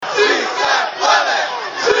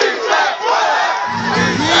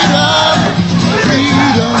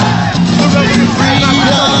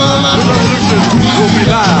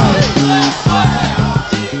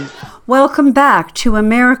Welcome back to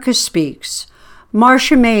America Speaks.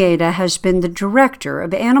 Marcia Mayeda has been the Director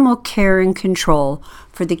of Animal Care and Control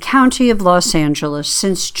for the County of Los Angeles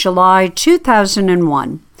since July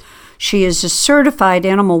 2001. She is a certified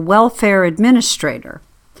animal welfare administrator.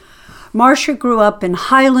 Marcia grew up in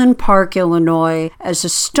Highland Park, Illinois, as a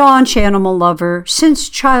staunch animal lover since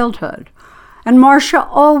childhood. And Marcia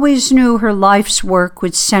always knew her life's work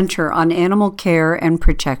would center on animal care and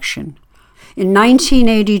protection. In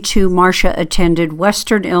 1982, Marcia attended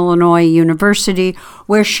Western Illinois University,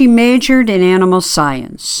 where she majored in animal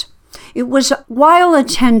science. It was while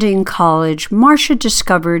attending college, Marcia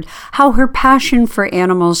discovered how her passion for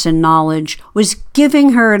animals and knowledge was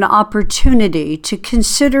giving her an opportunity to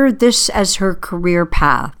consider this as her career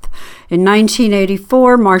path. In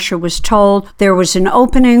 1984, Marcia was told there was an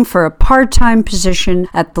opening for a part-time position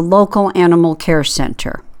at the local animal care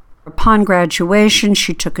center. Upon graduation,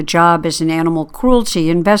 she took a job as an animal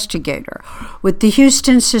cruelty investigator with the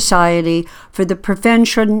Houston Society for the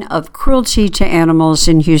Prevention of Cruelty to Animals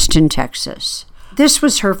in Houston, Texas. This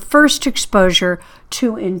was her first exposure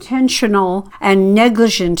to intentional and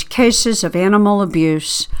negligent cases of animal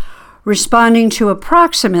abuse, responding to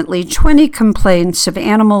approximately 20 complaints of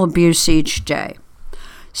animal abuse each day.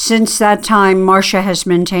 Since that time, Marcia has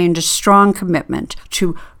maintained a strong commitment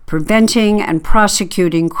to preventing and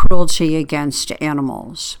prosecuting cruelty against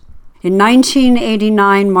animals. In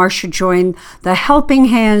 1989, Marcia joined the Helping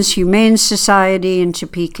Hands Humane Society in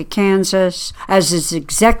Topeka, Kansas, as its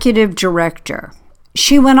executive director.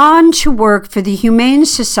 She went on to work for the Humane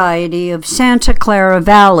Society of Santa Clara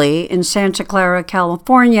Valley in Santa Clara,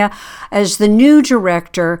 California, as the new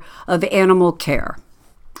director of animal care.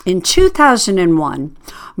 In 2001,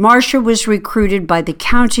 Marcia was recruited by the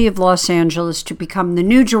County of Los Angeles to become the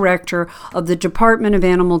new director of the Department of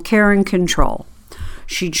Animal Care and Control.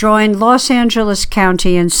 She joined Los Angeles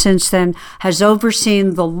County and since then has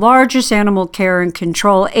overseen the largest animal care and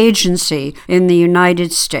control agency in the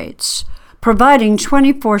United States, providing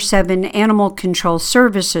 24/7 animal control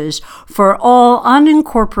services for all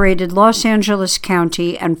unincorporated Los Angeles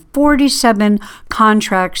County and 47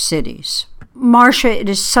 contract cities. Marcia, it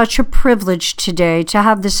is such a privilege today to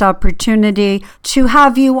have this opportunity to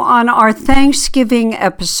have you on our Thanksgiving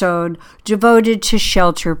episode devoted to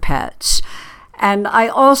shelter pets. And I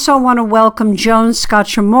also want to welcome Joan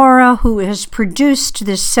Scacciamora, who has produced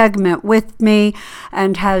this segment with me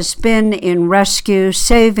and has been in rescue,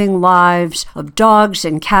 saving lives of dogs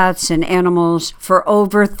and cats and animals for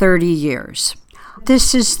over 30 years.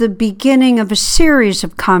 This is the beginning of a series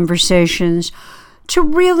of conversations to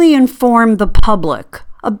really inform the public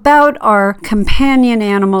about our companion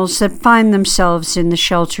animals that find themselves in the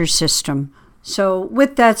shelter system. So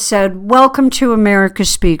with that said, welcome to America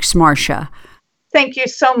Speaks, Marcia. Thank you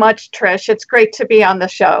so much, Trish. It's great to be on the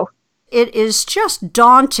show. It is just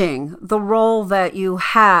daunting, the role that you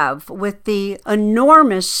have with the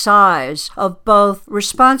enormous size of both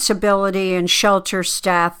responsibility and shelter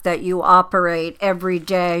staff that you operate every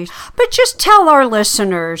day. But just tell our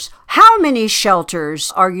listeners, how many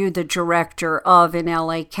shelters are you the director of in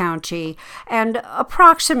LA County? And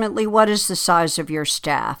approximately what is the size of your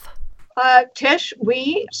staff? Tish,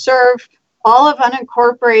 we serve all of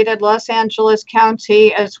unincorporated Los Angeles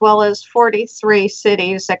County, as well as 43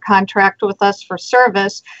 cities that contract with us for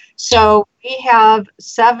service. So we have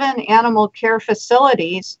 7 animal care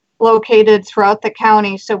facilities located throughout the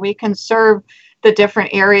county so we can serve the different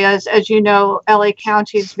areas. As you know, LA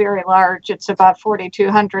County is very large. It's about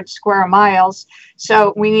 4,200 square miles.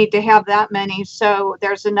 So we need to have that many. So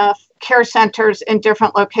there's enough care centers in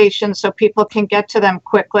different locations so people can get to them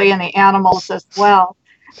quickly and the animals as well.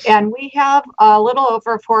 And we have a little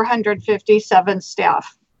over 457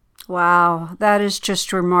 staff. Wow, that is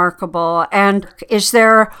just remarkable. And is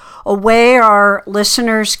there a way our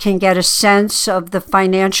listeners can get a sense of the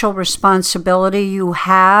financial responsibility you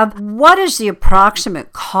have? What is the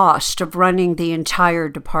approximate cost of running the entire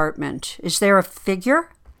department? Is there a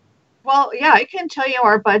figure? Well, yeah, I can tell you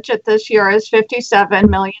our budget this year is $57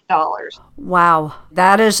 million. Wow,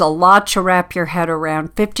 that is a lot to wrap your head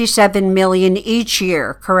around. $57 million each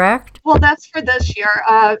year, correct? Well, that's for this year.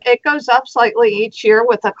 It goes up slightly each year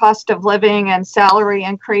with the cost of living and salary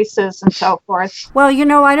increases and so forth. Well, you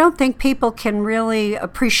know, I don't think people can really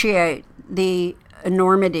appreciate the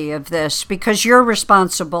enormity of this because you're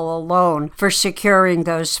responsible alone for securing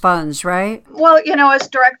those funds, right? Well, you know, as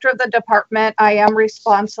director of the department, I am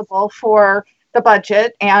responsible for the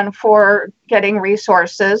budget and for getting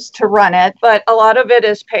resources to run it. But a lot of it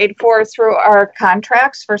is paid for through our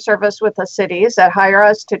contracts for service with the cities that hire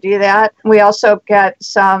us to do that. We also get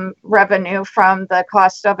some revenue from the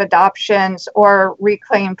cost of adoptions or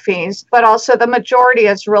reclaim fees, but also the majority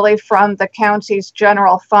is really from the county's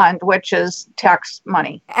general fund, which is tax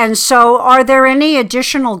money. And so are there any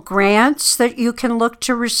additional grants that you can look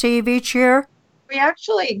to receive each year? We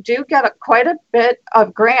actually do get quite a bit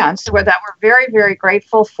of grants that we're very, very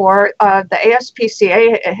grateful for. The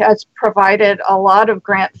ASPCA has provided a lot of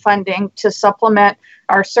grant funding to supplement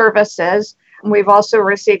our services. We've also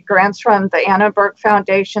received grants from the Annenberg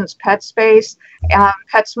Foundation's Pet Space,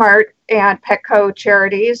 PetSmart, and Petco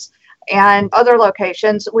charities, and other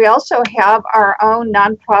locations. We also have our own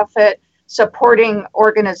nonprofit supporting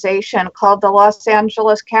organization called the Los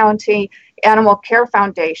Angeles County Animal Care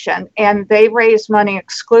Foundation, and they raise money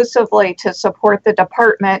exclusively to support the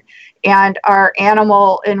department and our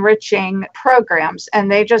animal enriching programs. And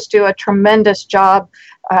they just do a tremendous job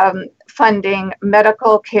funding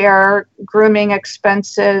medical care, grooming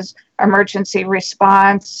expenses, emergency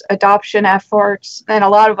response, adoption efforts, and a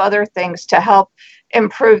lot of other things to help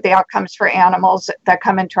improve the outcomes for animals that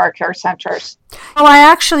come into our care centers. Oh, I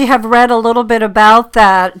actually have read a little bit about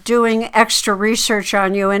that, doing extra research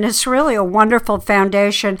on you, and it's really a wonderful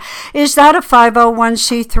foundation. Is that a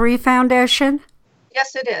 501c3 foundation?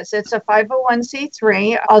 Yes, it is. It's a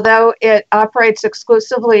 501c3. Although it operates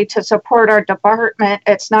exclusively to support our department,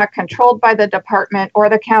 it's not controlled by the department or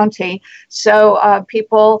the county. So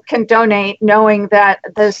people can donate knowing that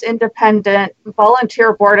this independent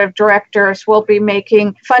volunteer board of directors will be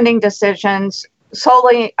making funding decisions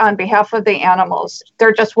solely on behalf of the animals.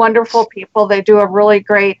 They're just wonderful people. They do a really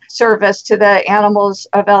great service to the animals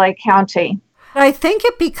of LA County. I think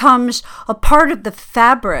it becomes a part of the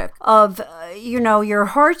fabric of, your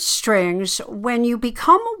heartstrings when you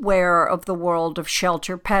become aware of the world of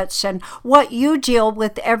shelter pets and what you deal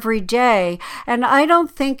with every day. And I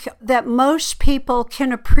don't think that most people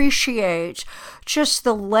can appreciate just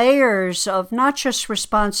the layers of not just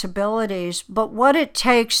responsibilities, but what it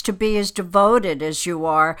takes to be as devoted as you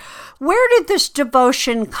are. Where did this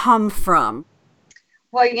devotion come from?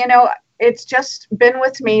 Well, it's just been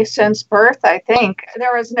with me since birth, I think.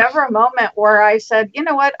 There was never a moment where I said, you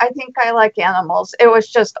know what, I think I like animals. It was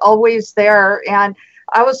just always there. And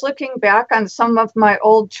I was looking back on some of my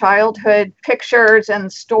old childhood pictures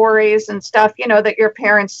and stories and stuff, that your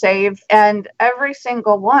parents saved. And every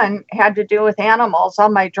single one had to do with animals,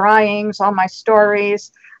 all my drawings, all my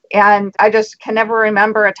stories. And I just can never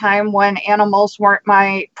remember a time when animals weren't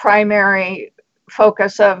my primary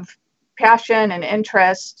focus of passion and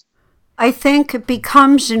interest. I think it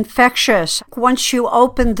becomes infectious once you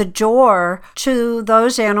open the door to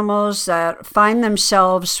those animals that find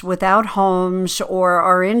themselves without homes or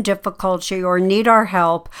are in difficulty or need our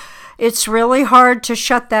help. It's really hard to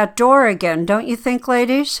shut that door again, don't you think,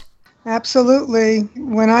 ladies? Absolutely.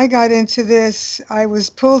 When I got into this, I was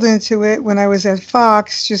pulled into it when I was at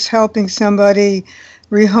Fox, just helping somebody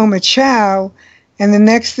rehome a chow. And the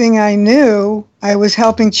next thing I knew, I was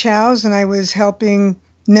helping chows and I was helping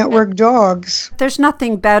network dogs. There's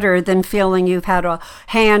nothing better than feeling you've had a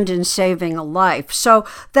hand in saving a life. So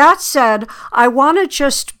that said, I want to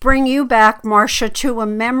just bring you back, Marcia, to a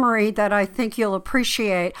memory that I think you'll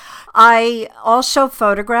appreciate. I also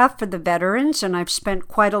photograph for the veterans, and I've spent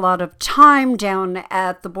quite a lot of time down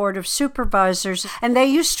at the Board of Supervisors, and they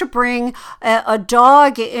used to bring a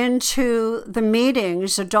dog into the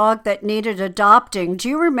meetings, a dog that needed adopting. Do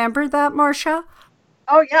you remember that, Marcia?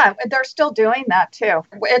 Oh, yeah, they're still doing that, too.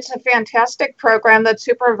 It's a fantastic program that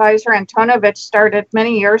Supervisor Antonovich started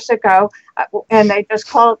many years ago, and they just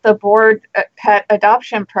call it the Board Pet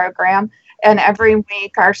Adoption Program. And every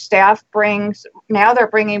week, our staff they're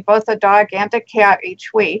bringing both a dog and a cat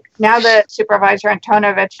each week. Now that Supervisor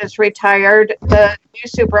Antonovich is retired, the new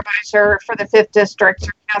supervisor for the 5th District,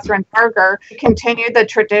 Catherine Barger, continued the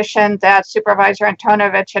tradition that Supervisor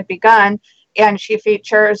Antonovich had begun, and she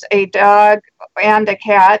features a dog and a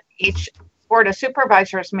cat each Board of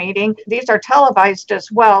Supervisors meeting. These are televised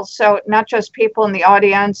as well, so not just people in the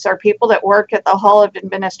audience or people that work at the Hall of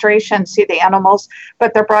Administration see the animals,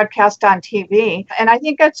 but they're broadcast on TV. And I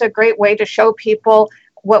think that's a great way to show people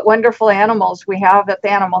what wonderful animals we have at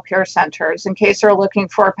the animal care centers in case they're looking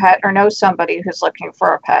for a pet or know somebody who's looking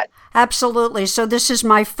for a pet. Absolutely. So this is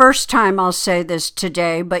my first time I'll say this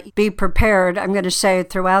today, but be prepared. I'm going to say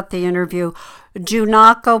it throughout the interview. Do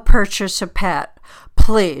not go purchase a pet.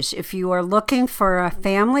 Please, if you are looking for a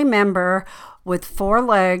family member with 4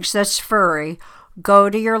 legs that's furry,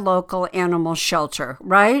 go to your local animal shelter,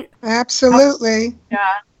 right? Absolutely.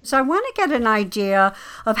 Yeah. So I want to get an idea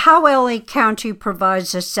of how LA County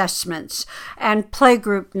provides assessments and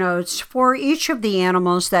playgroup notes for each of the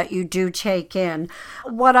animals that you do take in.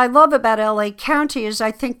 What I love about LA County is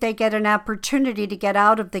I think they get an opportunity to get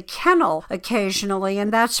out of the kennel occasionally,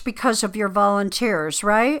 and that's because of your volunteers,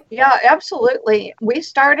 right? Yeah, absolutely. We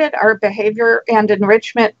started our behavior and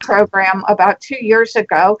enrichment program about 2 years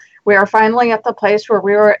ago. We are finally at the place where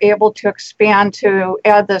we were able to expand to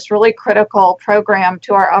add this really critical program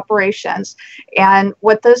to our operations. And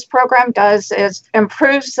what this program does is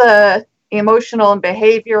improves the emotional and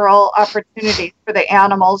behavioral opportunities for the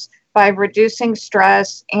animals by reducing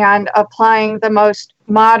stress and applying the most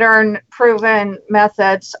modern, proven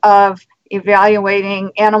methods of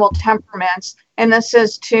evaluating animal temperaments. And this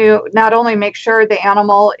is to not only make sure the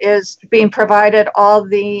animal is being provided all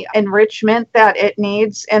the enrichment that it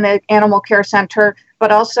needs in the animal care center,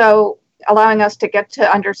 but also allowing us to get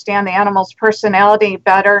to understand the animal's personality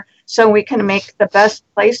better so we can make the best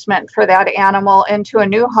placement for that animal into a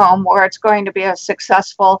new home where it's going to be a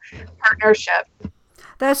successful partnership.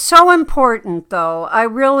 That's so important, though. I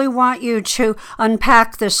really want you to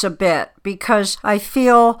unpack this a bit because I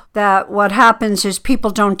feel that what happens is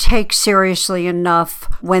people don't take seriously enough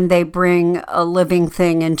when they bring a living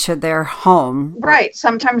thing into their home. Right.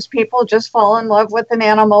 Sometimes people just fall in love with an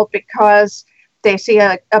animal because they see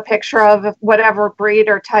a picture of whatever breed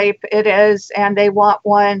or type it is and they want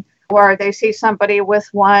one, or they see somebody with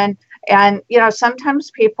one. And,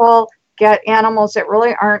 sometimes people get animals that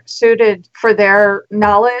really aren't suited for their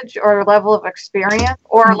knowledge or level of experience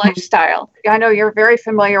or lifestyle. I know you're very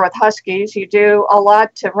familiar with Huskies. You do a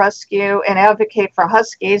lot to rescue and advocate for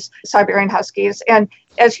Huskies, Siberian Huskies. And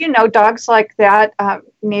as you know, dogs like that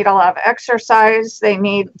need a lot of exercise. They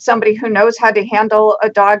need somebody who knows how to handle a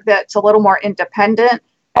dog that's a little more independent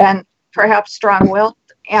and perhaps strong-willed.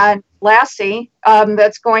 And Lassie,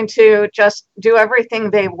 that's going to just do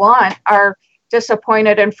everything they want, are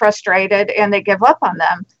disappointed and frustrated, and they give up on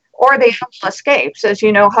them, or they escapes. As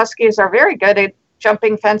you know, Huskies are very good at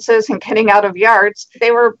jumping fences and getting out of yards.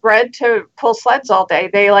 They were bred to pull sleds all day.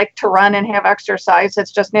 They like to run and have exercise.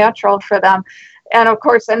 It's just natural for them. And of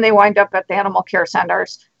course, then they wind up at the animal care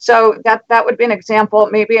centers. So that would be an example.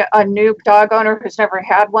 Maybe a new dog owner who's never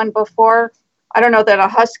had one before. I don't know that a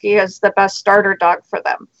Husky is the best starter dog for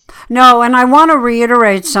them. No, and I want to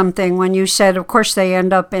reiterate something when you said, of course, they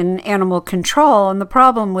end up in animal control. And the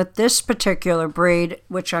problem with this particular breed,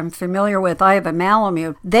 which I'm familiar with, I have a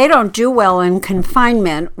Malamute, they don't do well in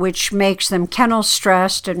confinement, which makes them kennel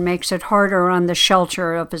stressed and makes it harder on the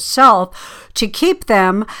shelter of itself to keep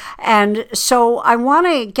them. And so I want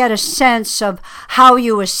to get a sense of how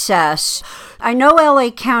you assess. I know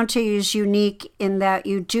LA County is unique in that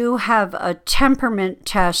you do have a temperament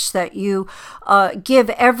test that you give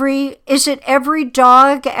is it every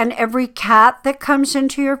dog and every cat that comes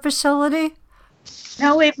into your facility?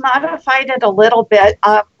 No, we've modified it a little bit.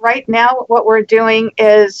 Right now, what we're doing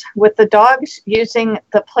is with the dogs using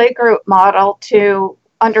the playgroup model to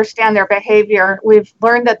understand their behavior. We've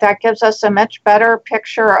learned that gives us a much better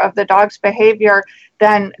picture of the dog's behavior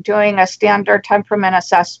than doing a standard temperament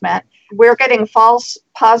assessment. We're getting false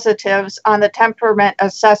positives on the temperament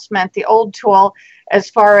assessment, the old tool, as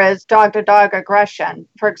far as dog-to-dog aggression,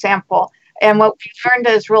 for example. And what we learned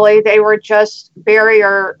is really they were just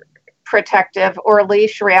barrier protective or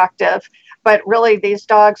leash reactive. But really, these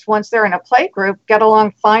dogs, once they're in a play group, get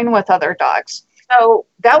along fine with other dogs. So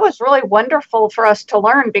that was really wonderful for us to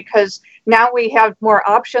learn because now we have more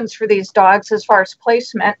options for these dogs as far as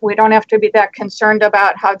placement. We don't have to be that concerned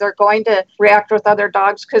about how they're going to react with other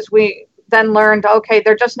dogs because we then learned, okay,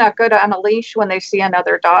 they're just not good on a leash when they see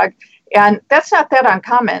another dog. And that's not that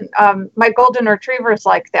uncommon. My golden retriever is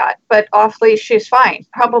like that, but off leash, she's fine,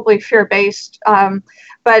 probably fear-based.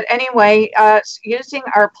 But anyway, using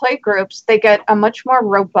our play groups, they get a much more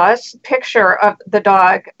robust picture of the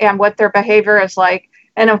dog and what their behavior is like.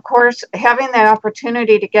 And of course, having that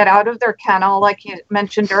opportunity to get out of their kennel, like you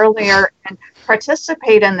mentioned earlier, and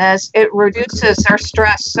participate in this, it reduces their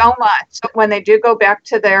stress so much. So when they do go back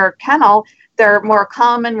to their kennel, they're more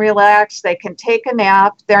calm and relaxed. They can take a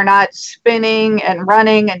nap. They're not spinning and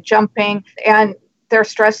running and jumping. And their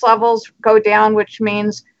stress levels go down, which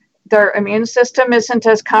means their immune system isn't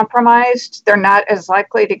as compromised. They're not as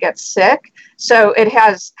likely to get sick. So it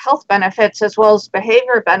has health benefits as well as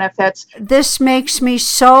behavior benefits. This makes me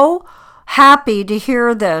so happy to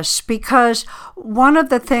hear this because one of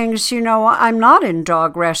the things, I'm not in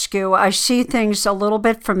dog rescue. I see things a little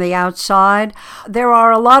bit from the outside. There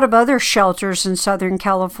are a lot of other shelters in Southern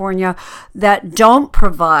California that don't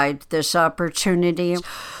provide this opportunity.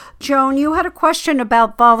 Joan, you had a question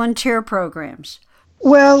about volunteer programs.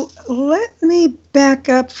 Well, let me back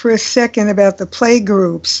up for a second about the play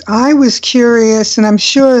groups. I was curious, and I'm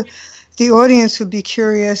sure the audience would be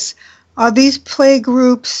curious. Are these play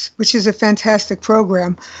groups, which is a fantastic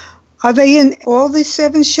program, are they in all the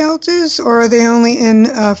 7 shelters, or are they only in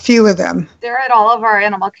a few of them? They're at all of our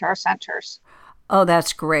animal care centers. Oh,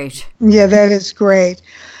 that's great. Yeah, that is great.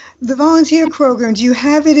 The volunteer program, do you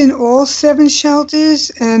have it in all 7 shelters?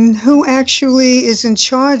 And who actually is in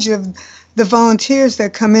charge of the volunteers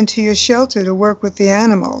that come into your shelter to work with the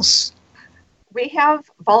animals? We have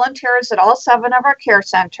volunteers at all 7 of our care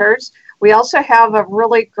centers. We also have a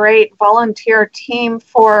really great volunteer team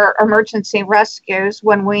for emergency rescues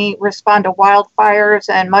when we respond to wildfires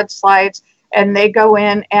and mudslides, and they go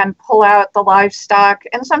in and pull out the livestock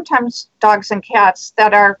and sometimes dogs and cats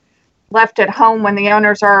that are left at home when the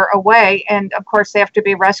owners are away. And of course, they have to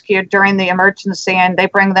be rescued during the emergency, and they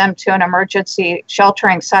bring them to an emergency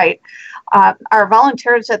sheltering site. Our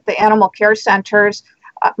volunteers at the animal care centers,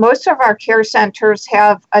 most of our care centers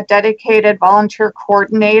have a dedicated volunteer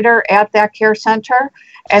coordinator at that care center,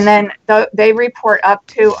 and then they report up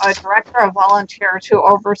to a director of volunteers who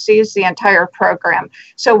oversees the entire program.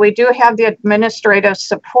 So we do have the administrative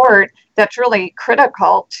support that's really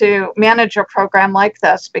critical to manage a program like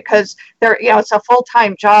this, because it's a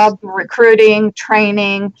full-time job, recruiting,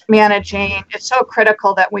 training, managing. It's so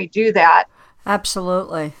critical that we do that.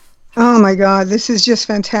 Absolutely. Oh my God, this is just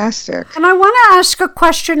fantastic. And I want to ask a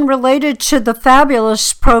question related to the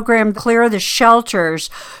fabulous program, Clear the Shelters.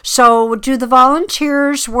 So do the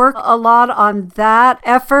volunteers work a lot on that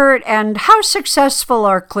effort? And how successful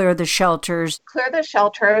are Clear the Shelters? Clear the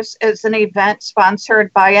Shelters is an event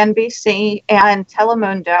sponsored by NBC and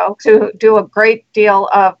Telemundo to do a great deal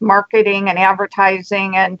of marketing and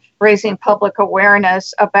advertising and raising public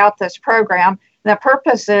awareness about this program. The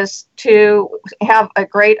purpose is to have a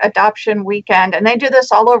great adoption weekend, and they do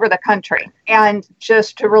this all over the country, and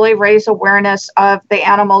just to really raise awareness of the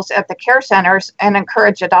animals at the care centers and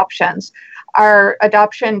encourage adoptions. Our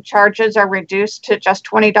adoption charges are reduced to just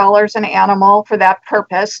 $20 an animal for that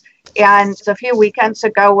purpose. And a few weekends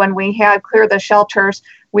ago, when we had Clear the Shelters,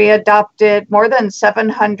 we adopted more than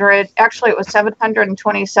 700, actually it was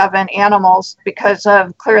 727 animals because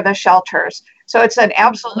of Clear the Shelters. So it's an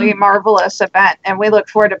absolutely marvelous event, and we look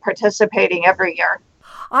forward to participating every year.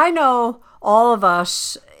 I know all of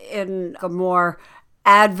us in a more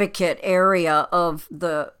advocate area of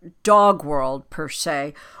the dog world, per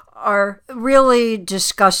se, are really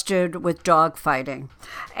disgusted with dog fighting.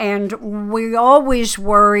 And we always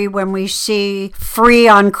worry when we see free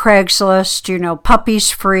on Craigslist, puppies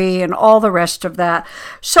free and all the rest of that.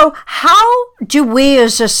 So how do we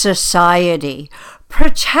as a society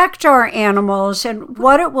protect our animals, and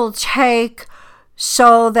what it will take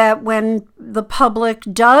so that when the public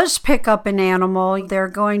does pick up an animal, they're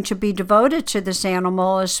going to be devoted to this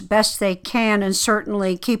animal as best they can and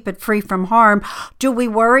certainly keep it free from harm? Do we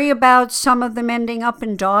worry about some of them ending up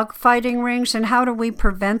in dog fighting rings, and how do we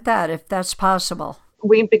prevent that if that's possible?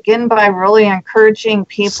 We begin by really encouraging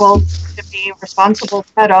people to be responsible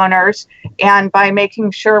pet owners, and by making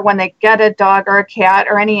sure when they get a dog or a cat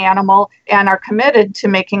or any animal and are committed to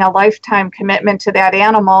making a lifetime commitment to that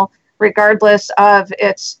animal, regardless of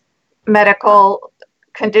its medical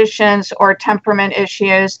conditions or temperament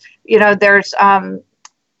issues. There's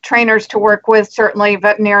trainers to work with, certainly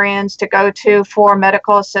veterinarians to go to for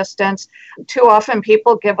medical assistance. Too often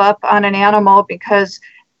people give up on an animal because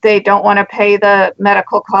they don't want to pay the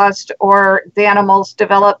medical cost, or the animals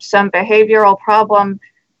develop some behavioral problem,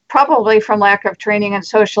 probably from lack of training and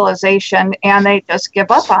socialization, and they just give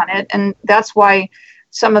up on it. And that's why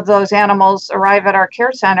some of those animals arrive at our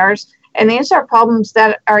care centers. And these are problems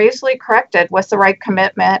that are easily corrected with the right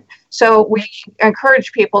commitment. So we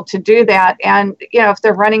encourage people to do that. And, if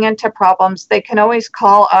they're running into problems, they can always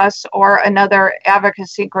call us or another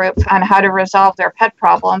advocacy group on how to resolve their pet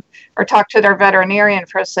problem, or talk to their veterinarian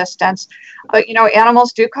for assistance. But,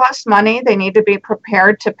 animals do cost money. They need to be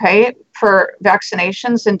prepared to pay for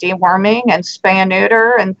vaccinations and deworming and spay and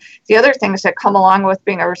neuter and the other things that come along with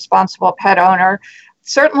being a responsible pet owner.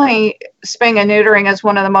 Certainly, spaying and neutering is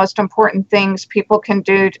one of the most important things people can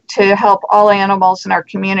do to help all animals in our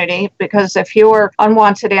community, because the fewer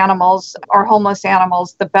unwanted animals or homeless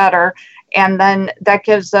animals, the better. And then that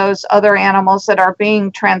gives those other animals that are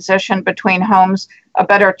being transitioned between homes a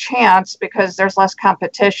better chance, because there's less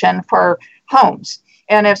competition for homes.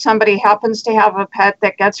 And if somebody happens to have a pet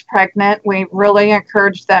that gets pregnant, we really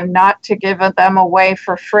encourage them not to give them away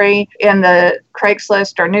for free in the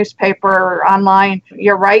Craigslist or newspaper or online.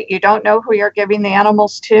 You're right, you don't know who you're giving the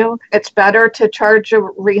animals to. It's better to charge a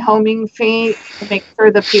rehoming fee to make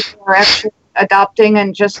sure the people are actually adopting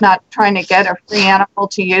and just not trying to get a free animal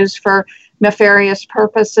to use for nefarious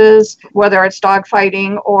purposes, whether it's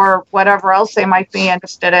dogfighting or whatever else they might be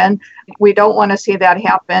interested in. We don't want to see that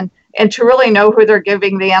happen. And to really know who they're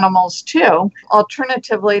giving the animals to.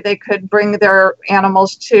 Alternatively, they could bring their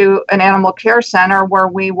animals to an animal care center where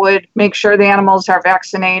we would make sure the animals are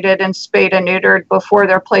vaccinated and spayed and neutered before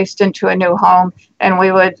they're placed into a new home. And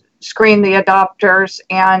we would screen the adopters,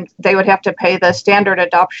 and they would have to pay the standard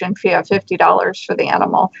adoption fee of $50 for the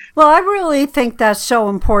animal. Well, I really think that's so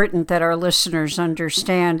important that our listeners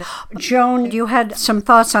understand. Joan, you had some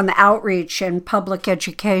thoughts on the outreach and public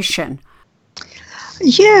education.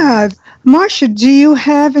 Yeah. Marcia, do you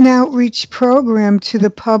have an outreach program to the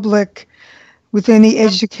public with any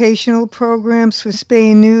educational programs for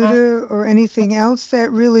spay and neuter or anything else that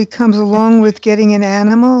really comes along with getting an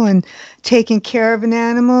animal and taking care of an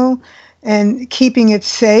animal and keeping it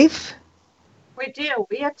safe? We do.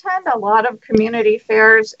 We attend a lot of community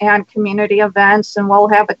fairs and community events, and we'll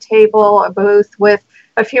have a table, a booth with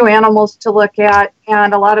a few animals to look at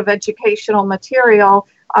and a lot of educational material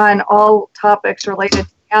on all topics related to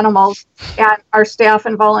animals. And our staff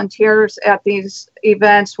and volunteers at these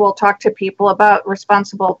events will talk to people about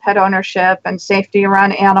responsible pet ownership and safety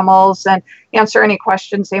around animals and answer any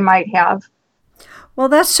questions they might have. Well,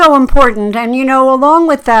 that's so important. And, along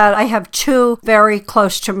with that, I have two very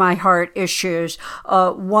close to my heart issues.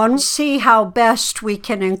 One, see how best we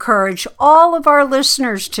can encourage all of our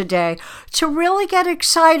listeners today to really get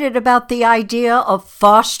excited about the idea of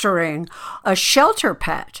fostering a shelter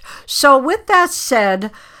pet. So with that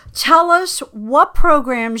said, tell us what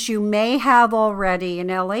programs you may have already in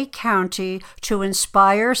LA County to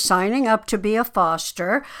inspire signing up to be a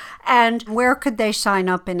foster, and where could they sign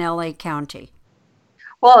up in LA County?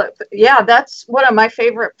 Well, yeah, that's one of my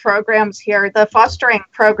favorite programs here. The fostering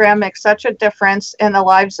program makes such a difference in the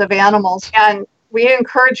lives of animals. And we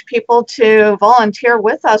encourage people to volunteer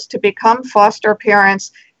with us to become foster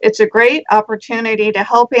parents. It's a great opportunity to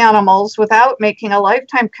help animals without making a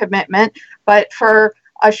lifetime commitment. But for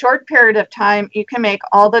a short period of time, you can make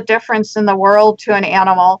all the difference in the world to an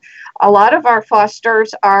animal. A lot of our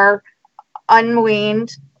fosters are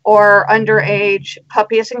unweaned or underage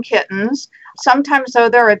puppies and kittens. Sometimes, though,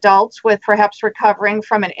 they're adults with perhaps recovering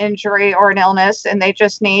from an injury or an illness, and they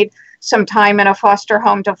just need some time in a foster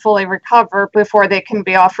home to fully recover before they can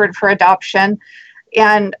be offered for adoption.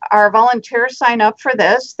 And our volunteers sign up for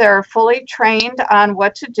this. They're fully trained on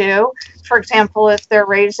what to do. For example, if they're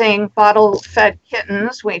raising bottle-fed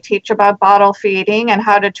kittens, we teach about bottle feeding and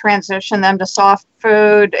how to transition them to soft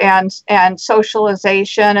food and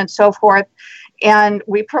socialization and so forth. And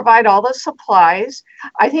we provide all the supplies.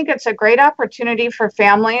 I think it's a great opportunity for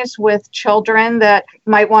families with children that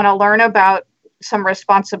might want to learn about some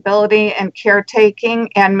responsibility and caretaking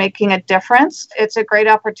and making a difference. It's a great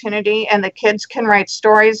opportunity, and the kids can write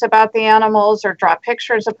stories about the animals or draw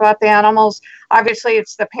pictures about the animals. Obviously,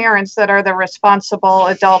 it's the parents that are the responsible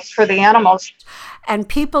adults for the animals. And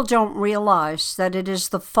people don't realize that it is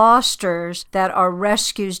the fosters that our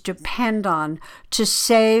rescues depend on to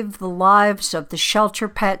save the lives of the shelter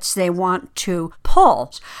pets they want to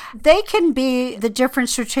pull. They can be the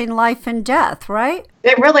difference between life and death, right?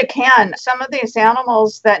 It really can. Some of these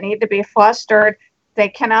animals that need to be fostered, they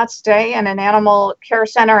cannot stay in an animal care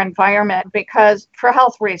center environment because, for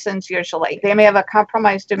health reasons usually, they may have a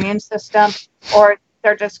compromised immune system, or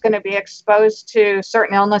they're just going to be exposed to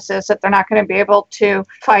certain illnesses that they're not going to be able to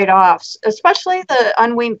fight off, especially the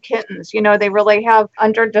unweaned kittens. They really have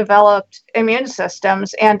underdeveloped immune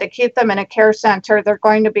systems, and to keep them in a care center, they're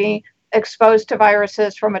going to be exposed to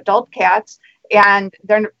viruses from adult cats, and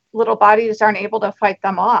their little bodies aren't able to fight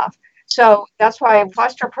them off. So that's why a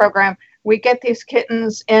foster program, we get these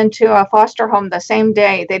kittens into a foster home the same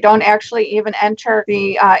day. They don't actually even enter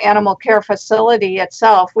the animal care facility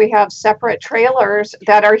itself. We have separate trailers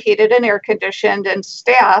that are heated and air conditioned and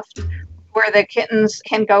staffed, where the kittens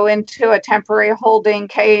can go into a temporary holding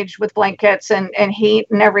cage with blankets and heat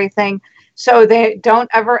and everything. So they don't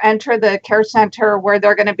ever enter the care center where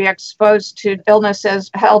they're going to be exposed to illnesses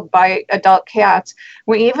held by adult cats.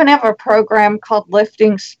 We even have a program called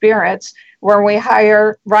Lifting Spirits, where we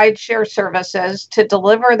hire rideshare services to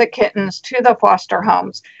deliver the kittens to the foster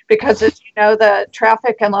homes. Because, as you know, the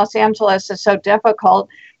traffic in Los Angeles is so difficult,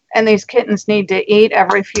 and these kittens need to eat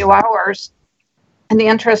every few hours. In the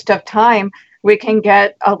interest of time, we can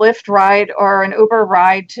get a Lyft ride or an Uber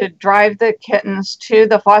ride to drive the kittens to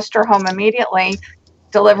the foster home immediately,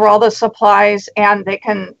 deliver all the supplies, and they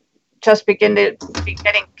can just begin to be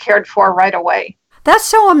getting cared for right away. That's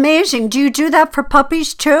so amazing. Do you do that for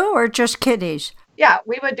puppies too, or just kitties? Yeah,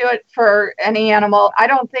 we would do it for any animal. I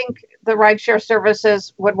don't think the rideshare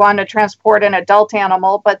services would want to transport an adult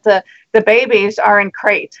animal, but the babies are in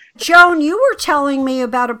crates. Joan, you were telling me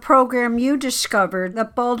about a program you discovered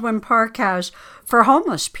that Baldwin Park has for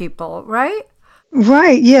homeless people, right?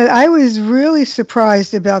 Right. Yeah, I was really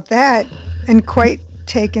surprised about that and quite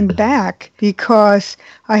taken back because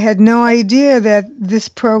I had no idea that this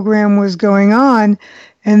program was going on.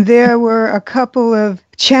 And there were a couple of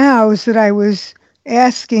chows that I was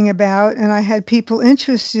asking about, and I had people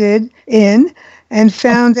interested in, and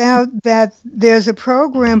found out that there's a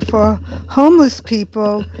program for homeless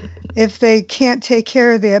people. If they can't take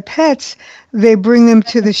care of their pets, they bring them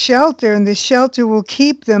to the shelter, and the shelter will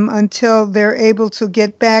keep them until they're able to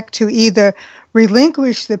get back to either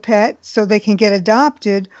relinquish the pet so they can get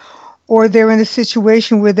adopted, or they're in a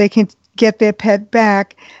situation where they can get their pet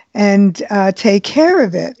back and take care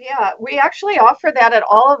of it. Yeah, we actually offer that at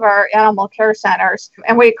all of our animal care centers,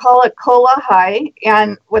 and we call it COLA High.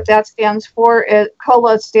 And what that stands for is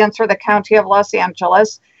COLA stands for the County of Los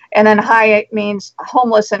Angeles, and then High means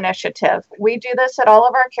Homeless Initiative. We do this at all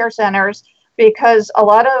of our care centers because a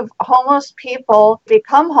lot of homeless people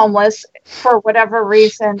become homeless for whatever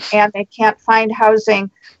reason, and they can't find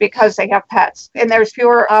housing because they have pets. And there's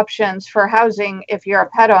fewer options for housing if you're a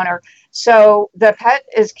pet owner. So the pet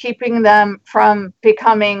is keeping them from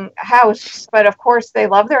becoming housed. But of course, they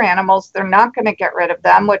love their animals. They're not going to get rid of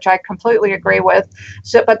them, which I completely agree with.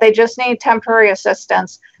 But they just need temporary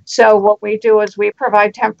assistance. So what we do is we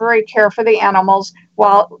provide temporary care for the animals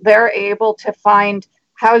while they're able to find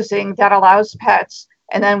housing that allows pets.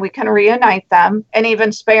 And then we can reunite them and even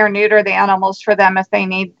spay or neuter the animals for them if they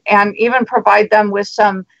need, and even provide them with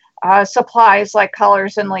some supplies like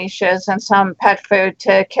collars and leashes and some pet food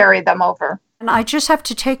to carry them over. And I just have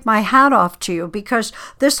to take my hat off to you because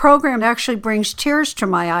this program actually brings tears to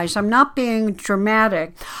my eyes. I'm not being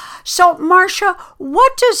dramatic. So, Marcia,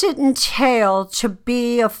 what does it entail to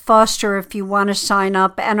be a foster if you want to sign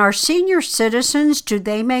up? And our senior citizens, do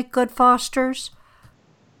they make good fosters?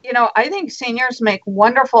 You know, I think seniors make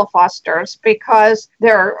wonderful fosters because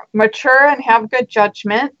they're mature and have good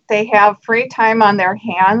judgment. They have free time on their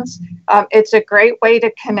hands. It's a great way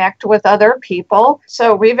to connect with other people.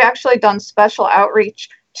 So we've actually done special outreach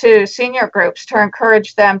to senior groups to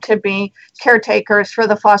encourage them to be caretakers for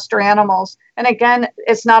the foster animals. And again,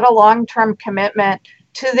 it's not a long-term commitment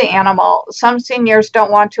to the animal. Some seniors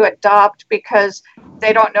don't want to adopt because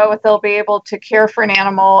they don't know if they'll be able to care for an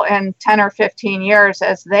animal in 10 or 15 years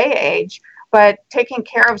as they age. But taking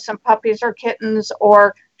care of some puppies or kittens,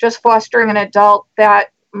 or just fostering an adult that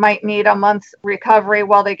might need a month's recovery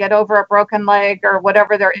while they get over a broken leg or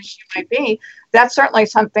whatever their issue might be, that's certainly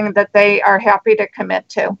something that they are happy to commit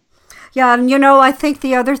to. Yeah, and you know, I think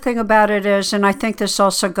the other thing about it is, and I think this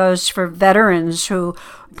also goes for veterans who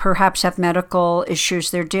perhaps have medical issues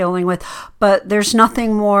they're dealing with, but there's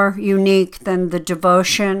nothing more unique than the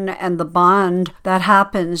devotion and the bond that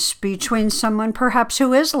happens between someone perhaps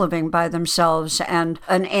who is living by themselves and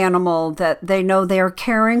an animal that they know they're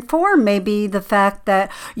caring for. Maybe the fact that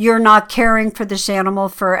you're not caring for this animal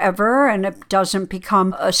forever and it doesn't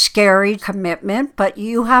become a scary commitment, but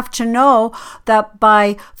you have to know that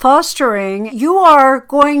by fostering, you are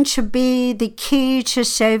going to be the key to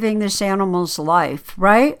saving this animal's life,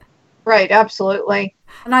 right? Right, absolutely.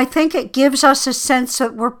 And I think it gives us a sense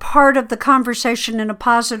that we're part of the conversation in a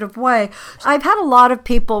positive way. I've had a lot of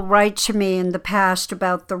people write to me in the past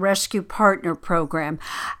about the Rescue Partner program.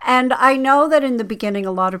 And I know that in the beginning,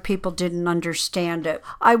 a lot of people didn't understand it.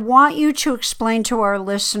 I want you to explain to our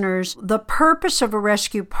listeners the purpose of a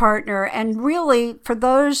Rescue Partner. And really, for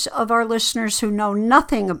those of our listeners who know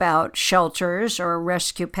nothing about shelters or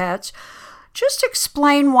rescue pets, just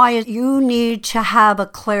explain why you need to have a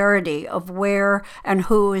clarity of where and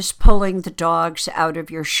who is pulling the dogs out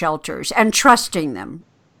of your shelters and trusting them.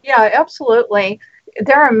 Yeah, absolutely.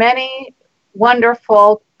 There are many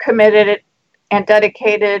wonderful, committed, and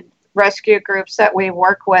dedicated rescue groups that we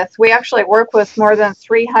work with. We actually work with more than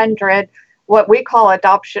 300 what we call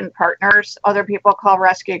adoption partners, other people call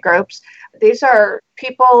rescue groups. These are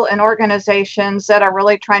people and organizations that are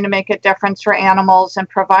really trying to make a difference for animals and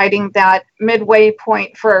providing that midway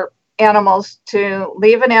point for animals to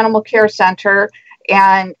leave an animal care center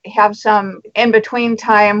and have some in-between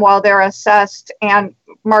time while they're assessed and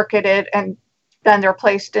marketed, and then they're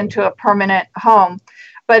placed into a permanent home.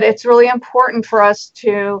 But it's really important for us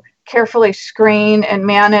to carefully screen and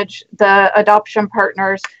manage the adoption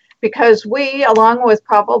partners, because we, along with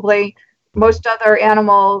probably most other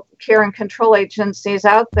animal care and control agencies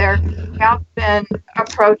out there, have been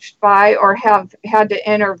approached by or have had to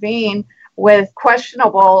intervene with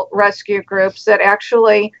questionable rescue groups that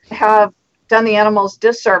actually have done the animals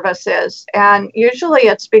disservices. And usually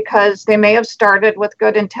it's because they may have started with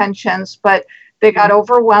good intentions, but they got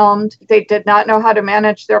overwhelmed. They did not know how to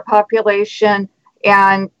manage their population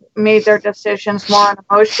and made their decisions more on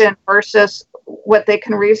emotion versus what they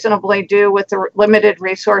can reasonably do with the limited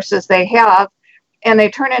resources they have. And they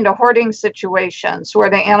turn into hoarding situations where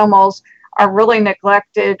the animals are really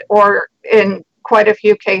neglected or in quite a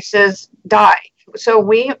few cases die. So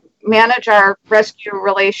we manage our rescue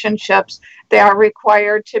relationships. They are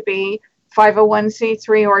required to be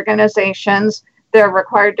 501c3 organizations. They're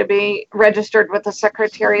required to be registered with the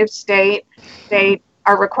Secretary of State. They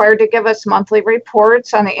are required to give us monthly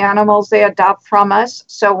reports on the animals they adopt from us,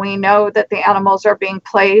 so we know that the animals are being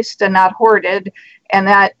placed and not hoarded, and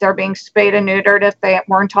that they're being spayed and neutered if they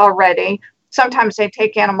weren't already. Sometimes they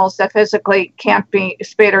take animals that physically can't be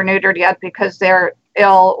spayed or neutered yet because they're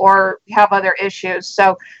ill or have other issues,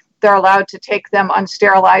 so they're allowed to take them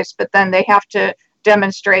unsterilized, but then they have to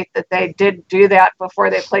demonstrate that they did do that before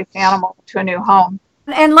they place the animal to a new home.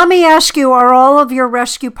 And let me ask you, are all of your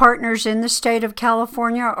rescue partners in the state of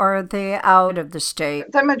California, or are they out of the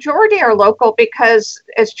state? The majority are local because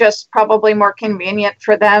it's just probably more convenient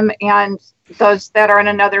for them, and those that are in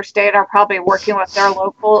another state are probably working with their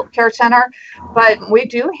local care center. But we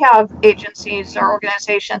do have agencies or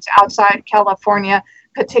organizations outside California,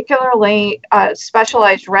 particularly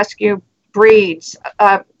specialized rescue breeds,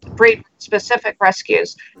 breed-specific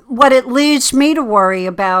rescues. What it leads me to worry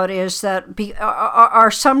about is that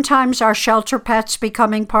are sometimes our shelter pets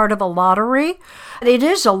becoming part of a lottery? It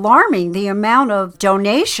is alarming the amount of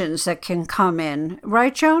donations that can come in.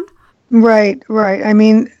 Right, Joan? Right. I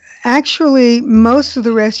mean, actually, most of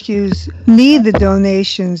the rescues need the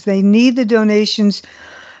donations. They need the donations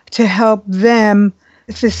to help them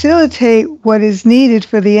facilitate what is needed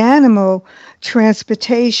for the animal: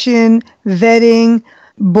 transportation, vetting,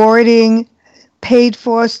 boarding, paid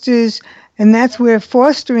fosters, and that's where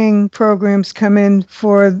fostering programs come in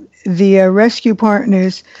for the rescue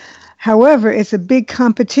partners. However, it's a big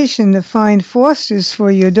competition to find fosters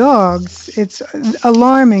for your dogs. It's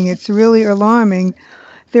alarming. It's really alarming.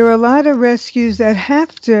 There are a lot of rescues that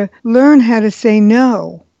have to learn how to say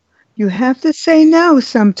no. You have to say no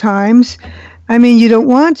sometimes. I mean, you don't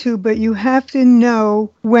want to, but you have to know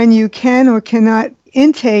when you can or cannot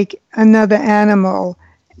intake another animal,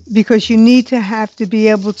 because you need to have to be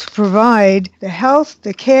able to provide the health,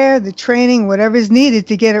 the care, the training, whatever is needed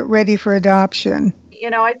to get it ready for adoption. You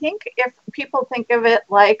know, I think if people think of it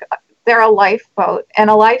like they're a lifeboat, and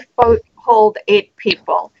a lifeboat hold 8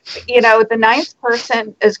 people, you know, the 9th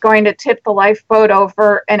person is going to tip the lifeboat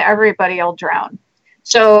over and everybody will drown.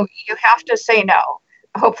 So you have to say no.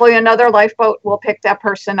 Hopefully another lifeboat will pick that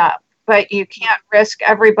person up, but you can't risk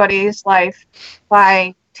everybody's life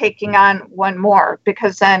by taking on one more,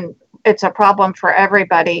 because then it's a problem for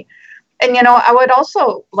everybody. And, you know, I would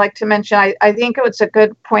also like to mention, I think it was a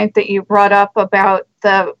good point that you brought up about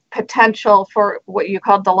the potential for what you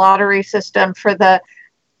called the lottery system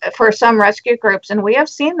for some rescue groups. And we have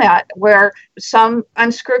seen that where some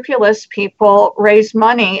unscrupulous people raise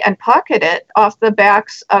money and pocket it off the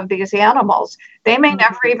backs of these animals. They may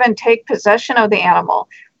never even take possession of the animal.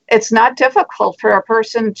 It's not difficult for a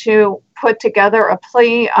person to put together a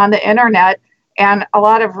plea on the internet, and a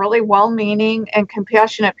lot of really well-meaning and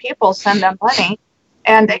compassionate people send them money,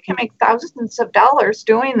 and they can make thousands of dollars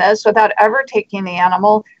doing this without ever taking the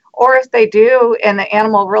animal. Or if they do, and the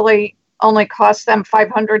animal really only costs them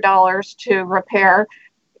 $500 to repair,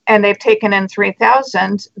 and they've taken in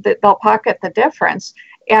 $3,000, they'll pocket the difference.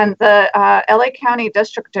 And the LA County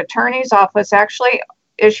District Attorney's Office actually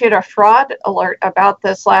issued a fraud alert about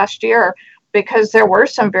this last year, because there were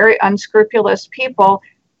some very unscrupulous people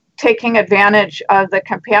taking advantage of the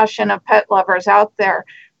compassion of pet lovers out there.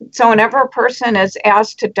 So whenever a person is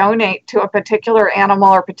asked to donate to a particular animal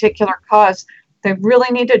or particular cause, they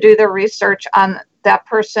really need to do their research on that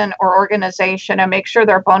person or organization and make sure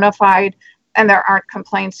they're bona fide and there aren't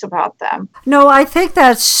complaints about them. No, I think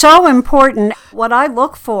that's so important. What I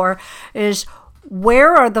look for is,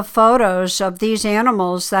 where are the photos of these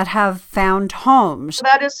animals that have found homes?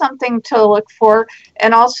 That is something to look for.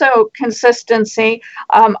 And also consistency.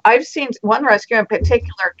 I've seen one rescue in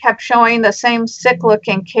particular kept showing the same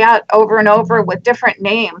sick-looking cat over and over with different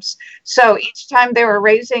names. So each time they were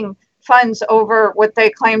raising funds over what they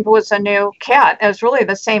claimed was a new cat, it was really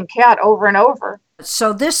the same cat over and over.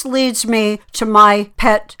 So this leads me to my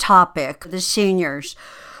pet topic, the seniors.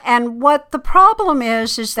 And what the problem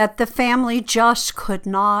is that the family just could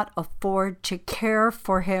not afford to care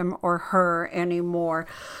for him or her anymore.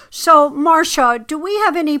 So, Marcia, do we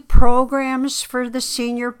have any programs for the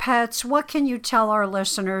senior pets? What can you tell our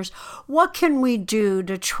listeners? What can we do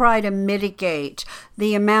to try to mitigate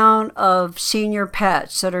the amount of senior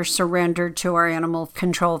pets that are surrendered to our animal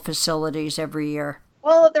control facilities every year?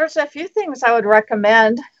 Well, there's a few things I would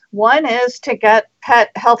recommend. One is to get pet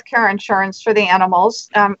health care insurance for the animals.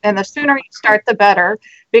 And the sooner you start, the better,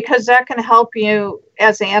 because that can help you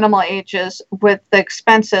as the animal ages with the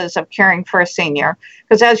expenses of caring for a senior.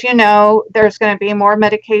 Because as you know, there's going to be more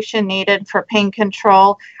medication needed for pain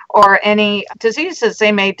control or any diseases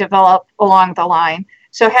they may develop along the line.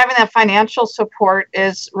 So having that financial support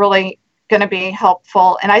is really going to be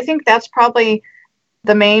helpful. And I think that's probably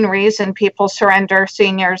the main reason people surrender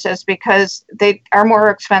seniors is because they are more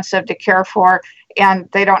expensive to care for and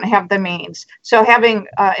they don't have the means. So having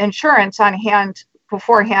insurance on hand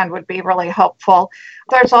beforehand would be really helpful.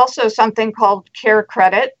 There's also something called Care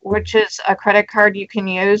Credit, which is a credit card you can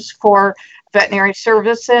use for veterinary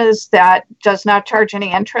services that does not charge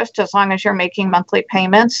any interest as long as you're making monthly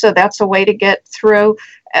payments. So that's a way to get through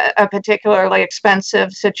a particularly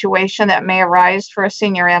expensive situation that may arise for a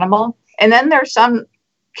senior animal. And then there's some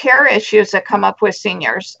care issues that come up with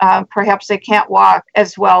seniors. Perhaps they can't walk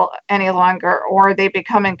as well any longer, or they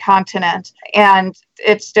become incontinent, and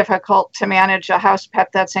it's difficult to manage a house pet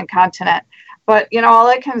that's incontinent. But, all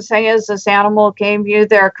I can say is this animal gave you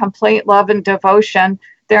their complete love and devotion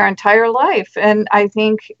their entire life. And I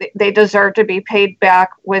think they deserve to be paid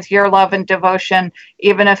back with your love and devotion,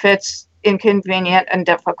 even if it's inconvenient and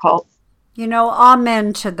difficult.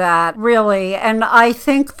 Amen to that, really. And I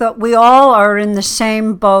think that we all are in the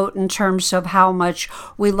same boat in terms of how much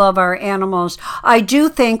we love our animals. I do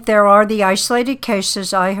think there are the isolated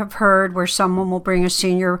cases I have heard where someone will bring a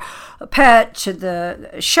senior pet to the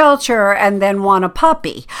shelter and then want a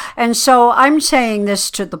puppy. And so I'm saying this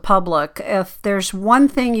to the public. If there's one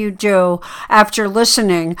thing you do after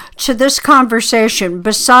listening to this conversation,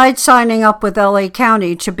 besides signing up with LA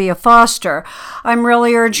County to be a foster, I'm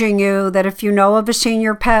really urging you that if you know of a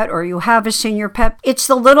senior pet or you have a senior pet, it's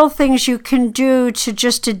the little things you can do to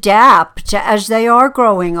just adapt as they are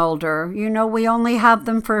growing older. We only have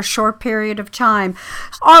them for a short period of time.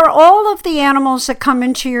 Are all of the animals that come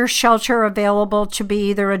into your shelter available to be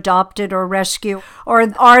either adopted or rescued? Or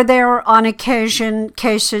are there on occasion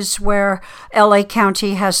cases where LA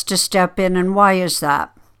County has to step in, and why is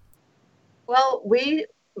that? Well, we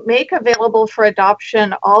make available for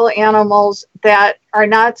adoption all animals that are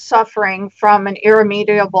not suffering from an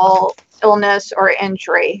irremediable illness or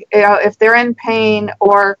injury. If they're in pain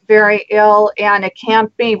or very ill and it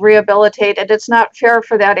can't be rehabilitated, it's not fair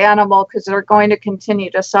for that animal because they're going to continue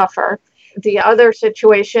to suffer. The other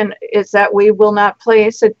situation is that we will not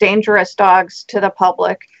place dangerous dogs to the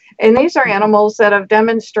public. And these are animals that have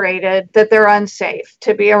demonstrated that they're unsafe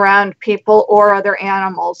to be around people or other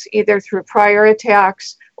animals, either through prior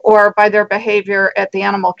attacks or by their behavior at the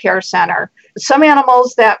animal care center. Some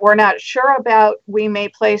animals that we're not sure about, we may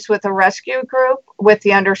place with a rescue group with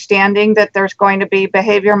the understanding that there's going to be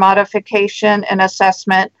behavior modification and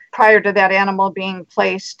assessment prior to that animal being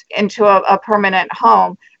placed into a permanent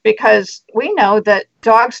home. Because we know that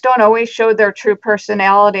dogs don't always show their true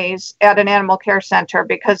personalities at an animal care center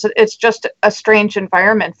because it's just a strange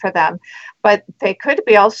environment for them. But they could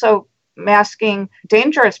be also masking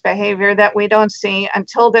dangerous behavior that we don't see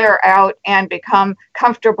until they're out and become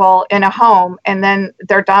comfortable in a home, and then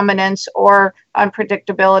their dominance or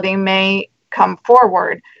unpredictability may come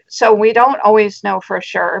forward. So we don't always know for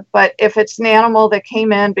sure, but if it's an animal that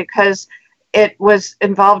came in because it was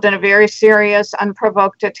involved in a very serious,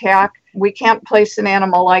 unprovoked attack, we can't place an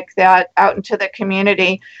animal like that out into the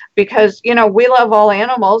community because, we love all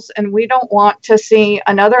animals and we don't want to see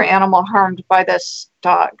another animal harmed by this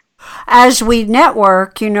dog. As we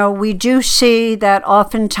network, we do see that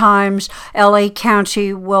oftentimes LA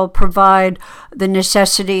County will provide the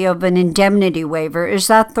necessity of an indemnity waiver. Is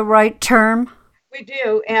that the right term? We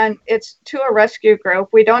do, and it's to a rescue group.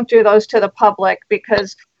 We don't do those to the public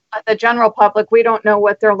because the general public, we don't know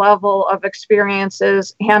what their level of experience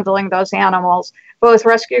is handling those animals. Both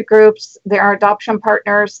rescue groups, there are adoption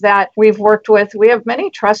partners that we've worked with. We have many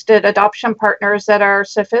trusted adoption partners that are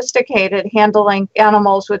sophisticated handling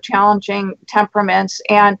animals with challenging temperaments.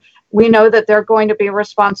 And we know that they're going to be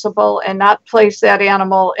responsible and not place that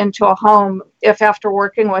animal into a home if after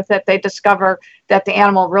working with it, they discover that the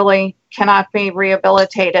animal really cannot be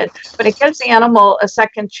rehabilitated. But it gives the animal a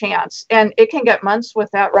second chance. And it can get months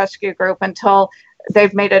with that rescue group until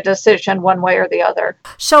they've made a decision one way or the other.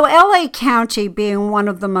 So LA County being one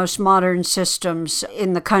of the most modern systems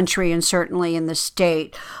in the country and certainly in the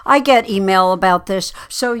state, I get email about this.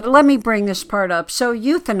 So let me bring this part up. So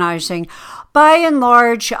euthanizing. By and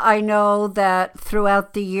large, I know that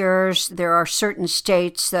throughout the years, there are certain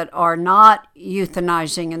states that are not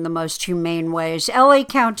euthanizing in the most humane ways. LA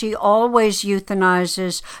County always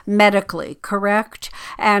euthanizes medically, correct?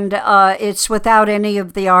 And it's without any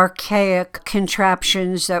of the archaic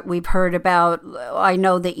contraptions that we've heard about. I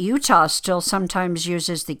know that Utah still sometimes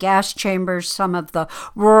uses the gas chambers, some of the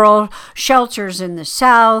rural shelters in the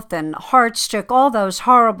South, and heartstick, all those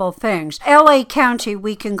horrible things. LA County,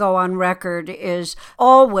 we can go on record, is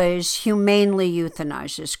always humanely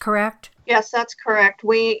euthanizes, correct? Yes, that's correct.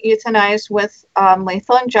 We euthanize with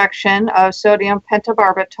lethal injection of sodium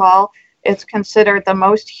pentobarbital. It's considered the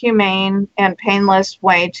most humane and painless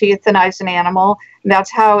way to euthanize an animal. And that's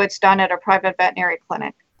how it's done at a private veterinary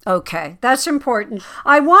clinic. Okay, that's important.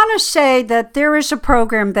 I want to say that there is a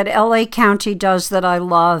program that LA County does that I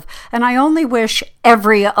love, and I only wish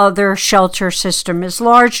every other shelter system as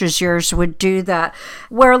large as yours would do that,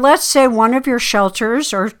 where let's say one of your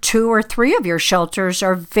shelters or two or three of your shelters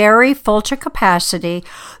are very full to capacity.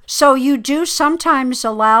 So you do sometimes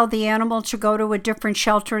allow the animal to go to a different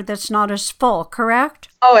shelter that's not as full, correct?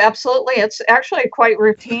 Oh, absolutely. It's actually quite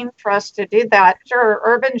routine for us to do that. Sure,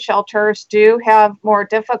 urban shelters do have more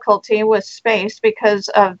difficulty with space because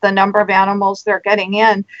of the number of animals they're getting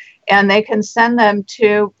in, and they can send them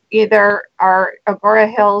to either our Agora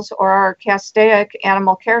Hills or our Castaic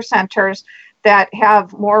animal care centers that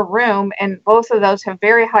have more room, and both of those have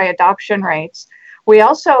very high adoption rates. We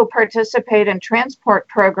also participate in transport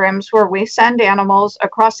programs where we send animals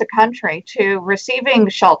across the country to receiving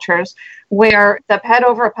shelters where the pet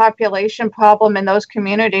overpopulation problem in those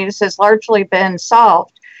communities has largely been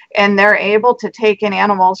solved, and they're able to take in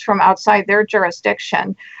animals from outside their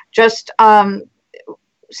jurisdiction. Just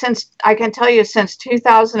since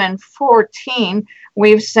 2014,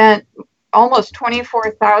 we've sent almost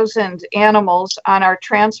 24,000 animals on our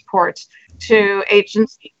transports to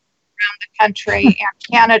agencies around the country and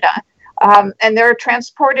Canada. And they're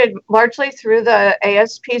transported largely through the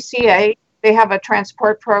ASPCA. They have a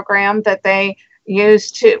transport program that they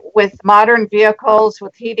use with modern vehicles,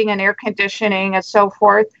 with heating and air conditioning and so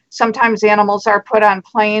forth. Sometimes animals are put on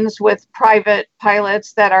planes with private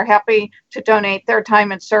pilots that are happy to donate their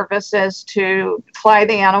time and services to fly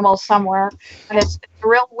the animals somewhere. And it's a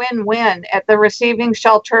real win-win. At the receiving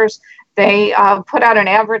shelters, they put out an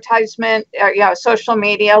advertisement, social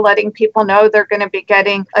media, letting people know they're going to be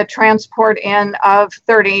getting a transport in of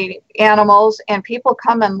 30 animals, and people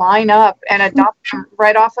come and line up and adopt them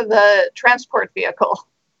right off of the transport vehicle.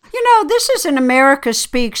 You know, this is an America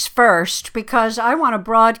Speaks First because I want to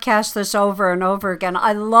broadcast this over and over again.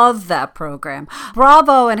 I love that program.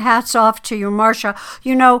 Bravo and hats off to you, Marcia.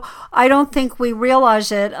 You know, I don't think we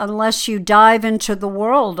realize it unless you dive into the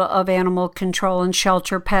world of animal control and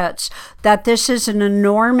shelter pets, that this is an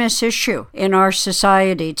enormous issue in our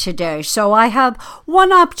society today. So I have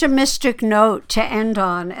one optimistic note to end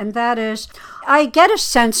on, and that is, I get a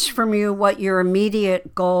sense from you what your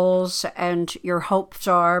immediate goals and your hopes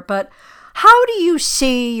are, but how do you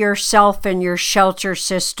see yourself and your shelter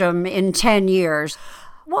system in 10 years?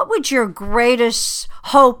 What would your greatest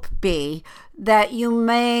hope be that you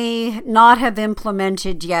may not have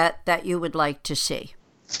implemented yet that you would like to see?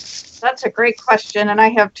 That's a great question, and I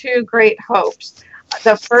have two great hopes.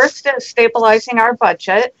 The first is stabilizing our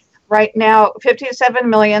budget. Right now, $57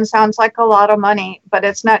 million sounds like a lot of money, but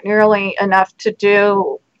it's not nearly enough to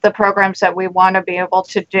do the programs that we want to be able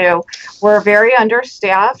to do. We're very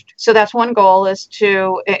understaffed, so that's one goal, is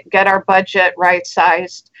to get our budget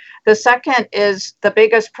right-sized. The second is the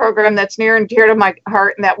biggest program that's near and dear to my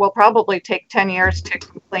heart, and that will probably take 10 years to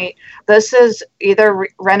complete. This is either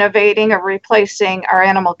renovating or replacing our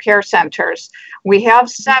animal care centers. We have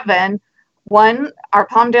 7. One, our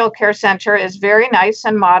Palmdale Care Center is very nice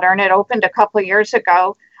and modern. It opened a couple of years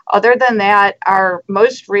ago. Other than that, our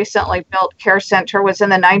most recently built care center was in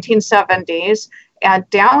the 1970s, and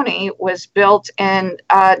Downey was built in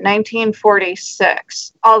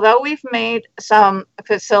 1946. Although we've made some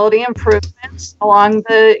facility improvements along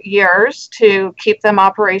the years to keep them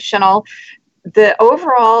operational, the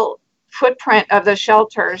overall footprint of the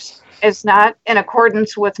shelters is not in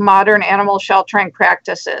accordance with modern animal sheltering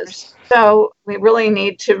practices. So we really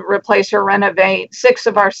need to replace or renovate 6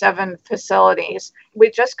 of our 7 facilities.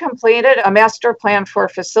 We just completed a master plan for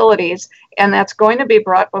facilities, and that's going to be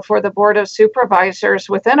brought before the Board of Supervisors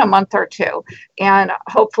within a month or two. And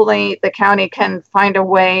hopefully the county can find a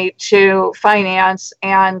way to finance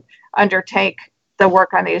and undertake the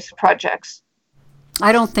work on these projects.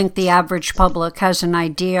 I don't think the average public has an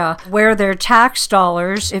idea where their tax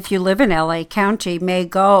dollars, if you live in LA County, may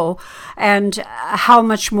go and how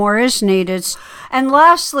much more is needed. And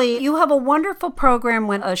lastly, you have a wonderful program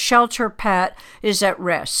when a shelter pet is at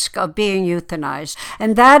risk of being euthanized,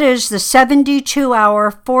 and that is the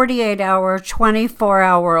 72-hour, 48-hour,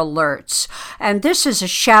 24-hour alerts. And this is a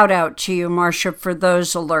shout out to you, Marcia, for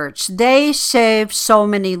those alerts. They save so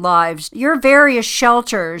many lives. Your various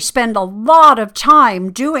shelters spend a lot of time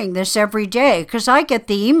doing this every day because I get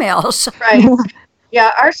the emails. Right.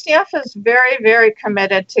 Yeah, our staff is very, very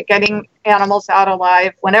committed to getting animals out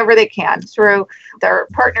alive whenever they can through their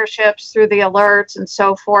partnerships, through the alerts and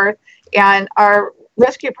so forth. And our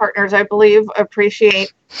rescue partners, I believe,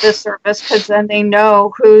 appreciate this service because then they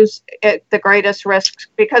know who's at the greatest risk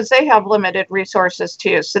because they have limited resources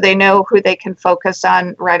too. So they know who they can focus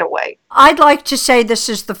on right away. I'd like to say this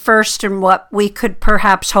is the first, and what we could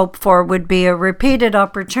perhaps hope for would be a repeated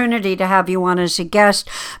opportunity to have you on as a guest.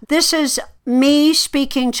 This is me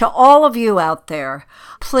speaking to all of you out there.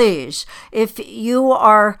 Please, if you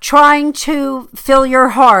are trying to fill your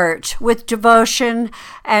heart with devotion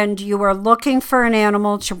and you are looking for an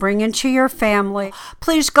animal to bring into your family,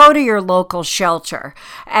 please go to your local shelter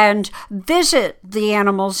and visit the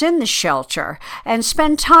animals in the shelter and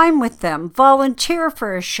spend time with them. Volunteer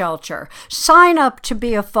for a shelter. Sign up to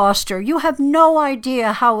be a foster. You have no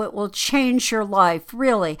idea how it will change your life,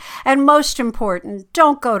 really. And most important,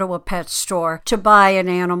 don't go to a pet store to buy an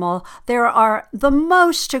animal. There are the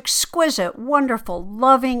most exquisite, wonderful,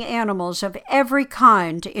 loving animals of every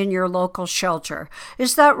kind in your local shelter.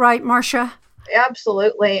 Is that right, Marcia?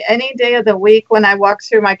 Absolutely. Any day of the week when I walk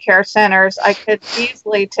through my care centers, I could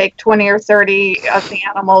easily take 20 or 30 of the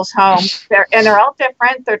animals home. They're all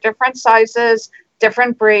different. They're different sizes,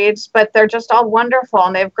 different breeds, but they're just all wonderful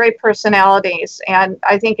and they have great personalities. And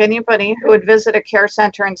I think anybody who would visit a care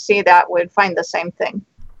center and see that would find the same thing.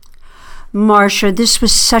 Marcia, this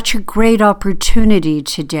was such a great opportunity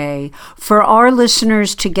today for our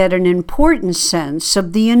listeners to get an important sense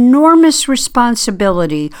of the enormous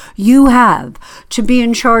responsibility you have to be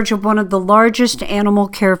in charge of one of the largest animal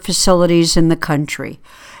care facilities in the country.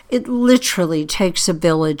 It literally takes a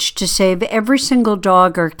village to save every single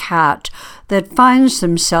dog or cat that finds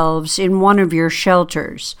themselves in one of your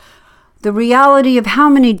shelters. The reality of how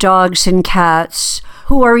many dogs and cats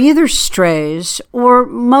who are either strays or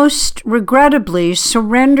most regrettably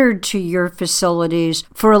surrendered to your facilities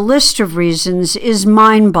for a list of reasons is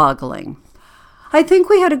mind-boggling. I think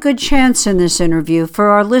we had a good chance in this interview for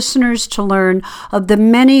our listeners to learn of the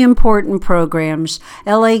many important programs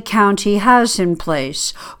LA County has in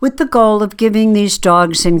place with the goal of giving these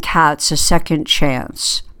dogs and cats a second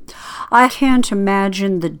chance. I can't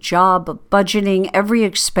imagine the job of budgeting every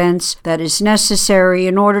expense that is necessary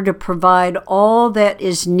in order to provide all that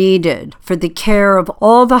is needed for the care of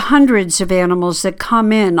all the hundreds of animals that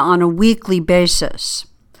come in on a weekly basis.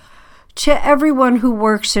 To everyone who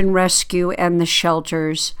works in rescue and the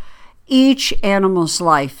shelters, each animal's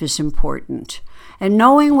life is important. And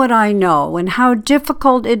knowing what I know and how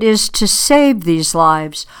difficult it is to save these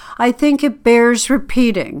lives, I think it bears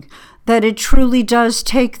repeating that it truly does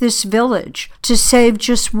take this village to save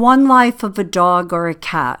just one life of a dog or a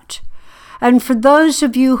cat. And for those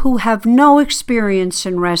of you who have no experience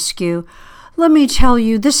in rescue, let me tell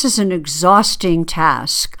you, this is an exhausting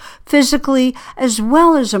task, physically as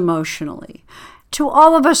well as emotionally. To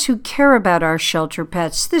all of us who care about our shelter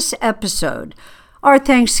pets, this episode, our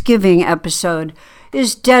Thanksgiving episode,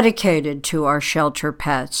 is dedicated to our shelter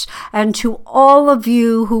pets and to all of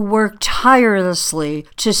you who work tirelessly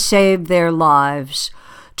to save their lives.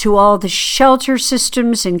 To all the shelter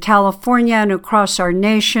systems in California and across our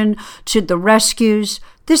nation, to the rescues,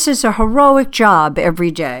 this is a heroic job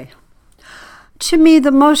every day. To me,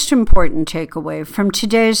 the most important takeaway from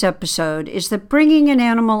today's episode is that bringing an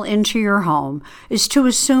animal into your home is to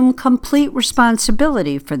assume complete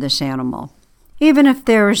responsibility for this animal. Even if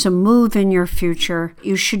there is a move in your future,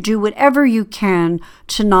 you should do whatever you can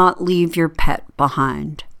to not leave your pet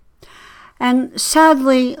behind. And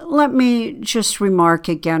sadly, let me just remark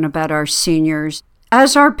again about our seniors.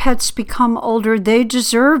 As our pets become older, they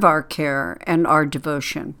deserve our care and our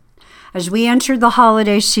devotion. As we enter the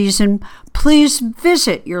holiday season, please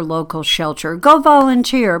visit your local shelter. Go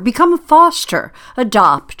volunteer, become a foster,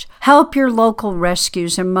 adopt, help your local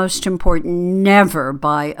rescues, and most important, never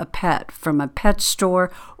buy a pet from a pet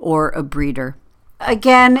store or a breeder.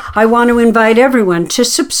 Again, I want to invite everyone to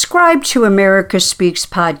subscribe to America Speaks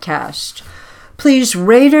podcast. Please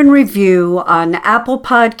rate and review on Apple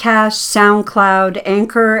Podcasts, SoundCloud,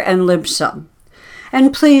 Anchor, and Libsyn.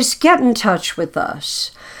 And please get in touch with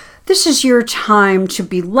us. This is your time to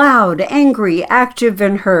be loud, angry, active,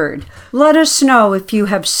 and heard. Let us know if you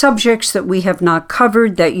have subjects that we have not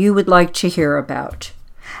covered that you would like to hear about.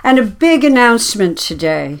 And a big announcement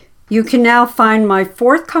today. You can now find my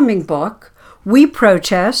forthcoming book, We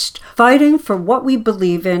Protest, Fighting for What We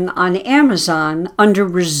Believe in, on Amazon under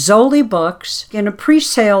Rizzoli Books in a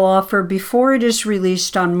pre-sale offer before it is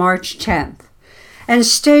released on March 10th. And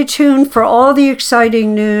stay tuned for all the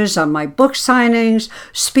exciting news on my book signings,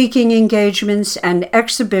 speaking engagements, and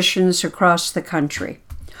exhibitions across the country.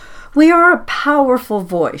 We are a powerful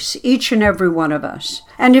voice, each and every one of us.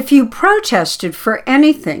 And if you protested for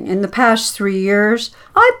anything in the past 3 years,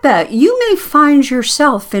 I bet you may find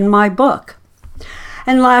yourself in my book.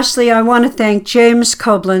 And lastly, I want to thank James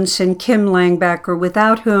Koblenz and Kim Langbacker,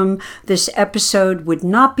 without whom this episode would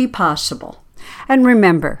not be possible. And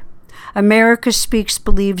remember, America Speaks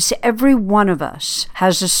believes every one of us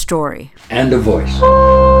has a story. And a voice.